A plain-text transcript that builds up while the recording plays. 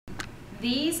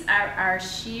These are our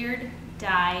sheared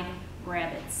dyed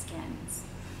rabbit skins.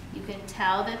 You can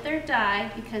tell that they're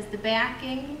dyed because the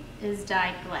backing is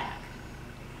dyed black.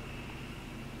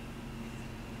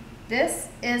 This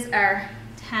is our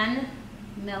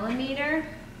 10mm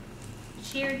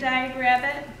sheared dyed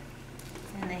rabbit,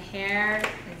 and the hair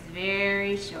is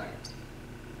very short.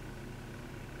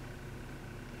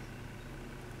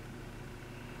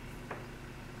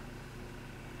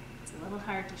 It's a little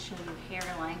hard to show you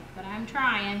hair length, but I'm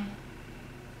trying.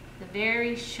 The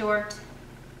very short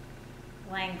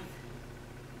length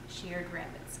sheared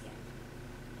rabbit skin.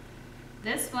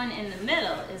 This one in the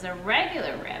middle is a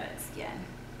regular rabbit skin.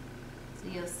 So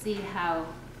you'll see how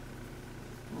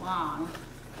long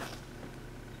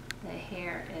the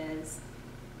hair is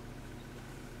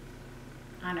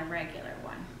on a regular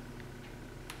one.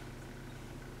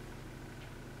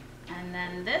 And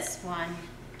then this one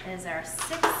is our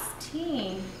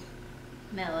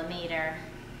 16mm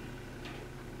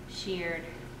sheared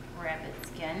rabbit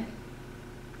skin.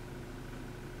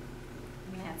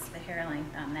 And that's the hair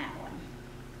length on that one.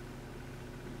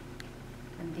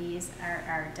 And these are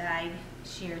our dyed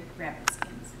sheared rabbit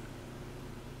skins.